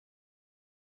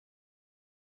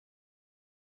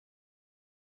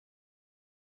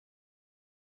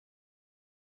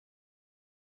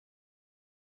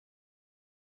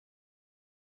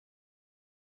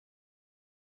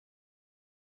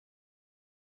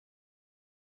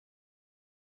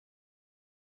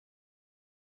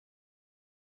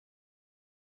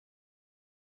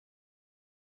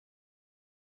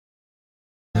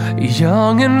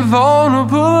young and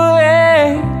vulnerable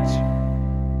age,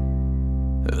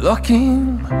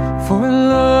 looking for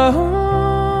love.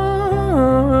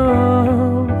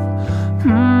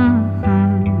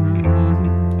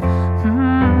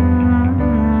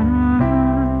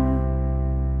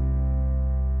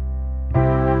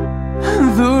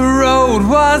 The road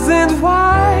wasn't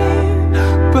wide,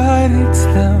 but it's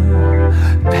the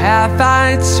path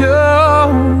I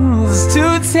chose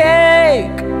to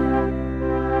take,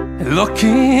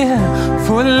 looking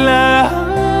for love.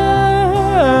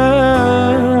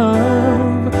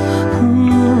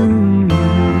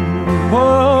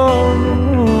 Whoa.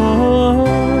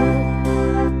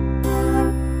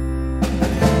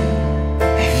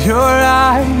 Your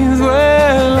eyes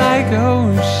were like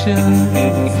oceans,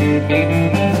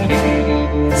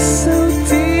 so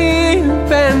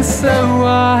deep and so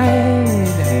wide.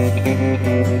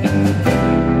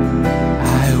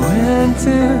 I went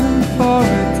in for a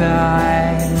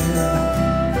dive,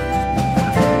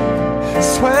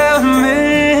 swam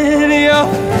in your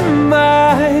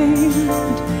mind.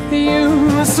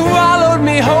 You swallowed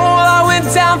me whole. I went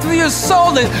down through your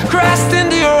soul and crashed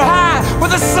into your heart where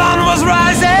the sun was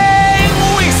rising.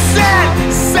 We set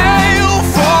sail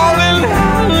for an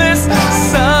endless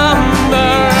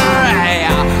summer,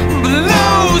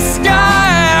 blue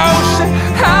sky, ocean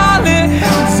holiday,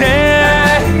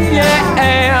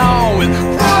 with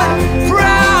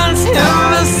footprints in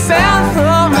the sand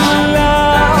from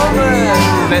love,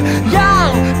 and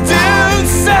young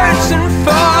dudes searching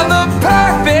for the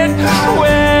perfect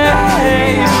way.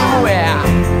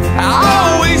 I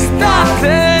always thought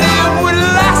that it would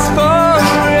last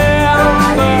forever.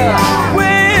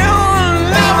 We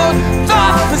never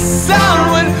thought the sun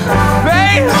would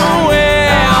fade away,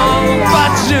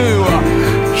 but you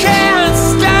can't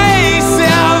stay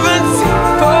 17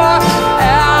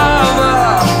 forever.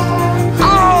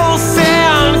 All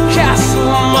sand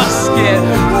castle must get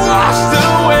washed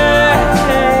away.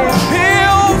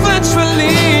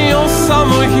 Eventually your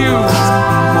summer hues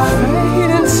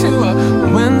fade into a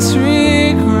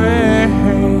wintry gray.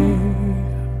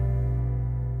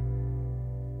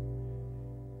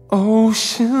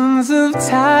 Oceans of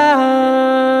time,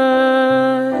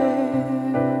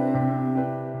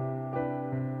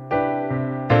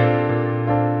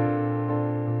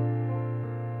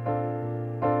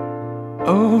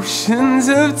 oceans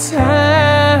of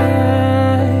time,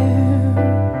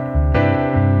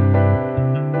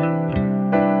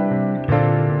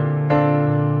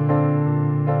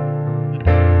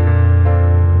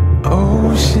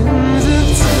 oceans of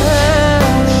time, oceans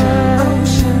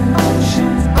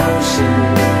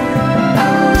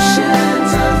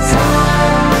of time,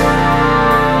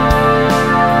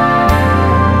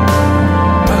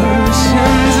 oceans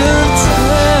of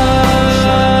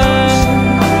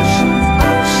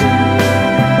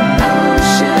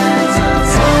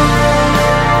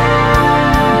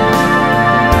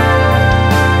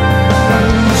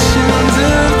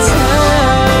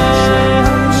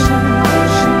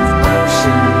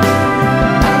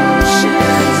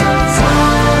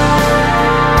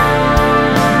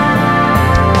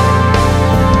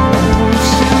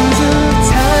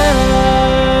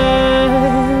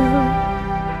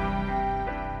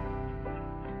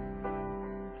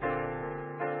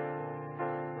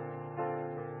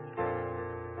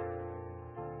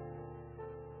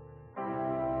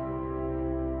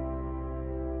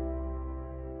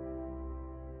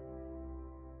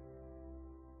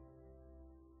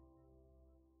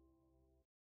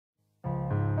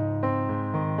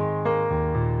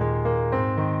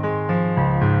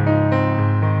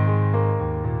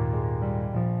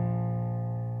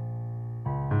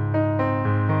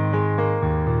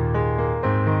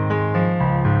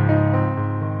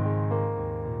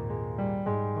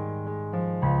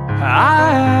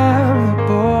I'm the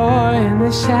boy in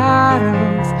the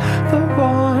shadows, the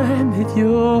one that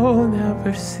you'll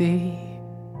never see.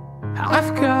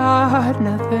 I've got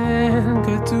nothing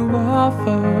good to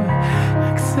offer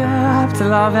except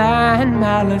love and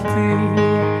melody.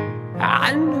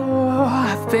 I know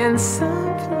I've been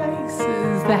some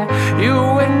places that you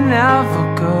would never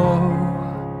go,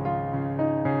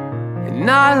 and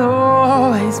not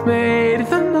always made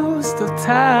the most of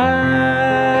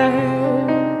time.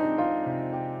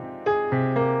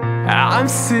 I'm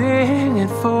singing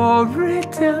for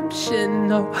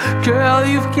redemption. Oh, girl,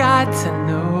 you've got to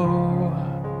know.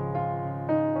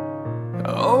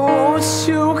 Oh, won't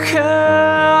you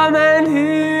come and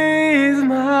ease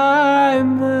my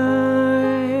mind?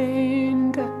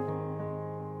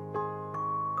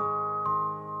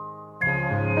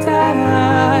 Da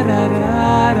da da da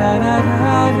da da da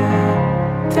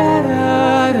da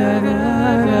da da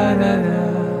da da.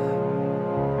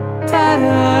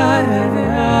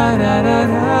 da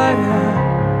da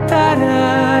da da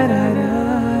da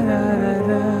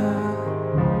da.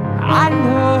 I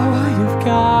know you've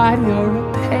got your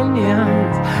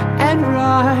opinions, and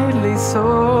rightly so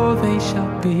they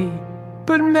shall be.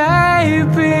 But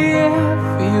maybe if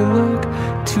you look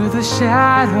to the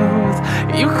shadows,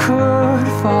 you could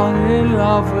fall in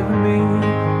love with me.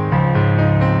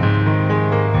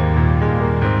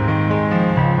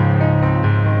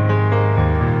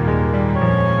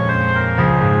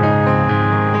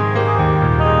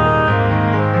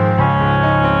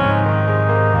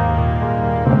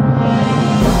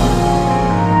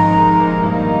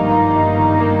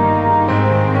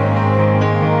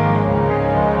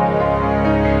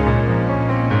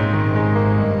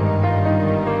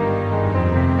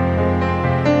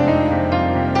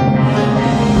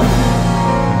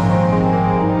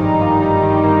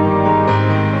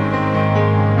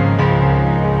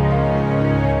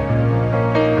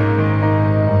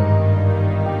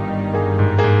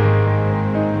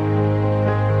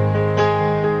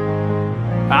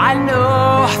 I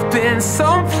know I've been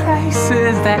some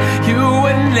places that you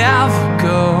would never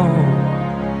go.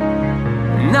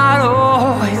 Not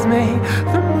always made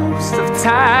the most of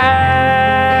time.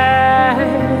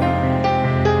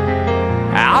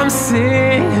 I'm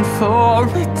singing for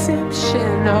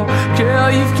redemption. Oh, girl,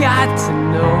 you've got to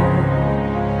know.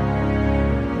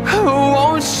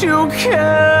 Won't you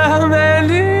come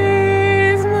and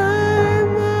ease my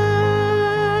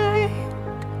mind?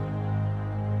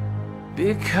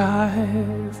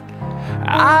 Because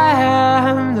I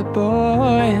am the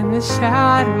boy in the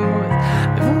shadows,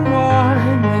 the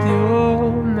one that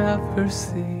you'll never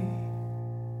see.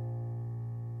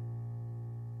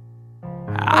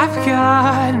 I've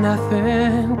got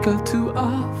nothing good to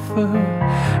offer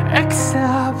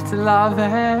except love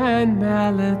and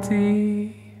melody.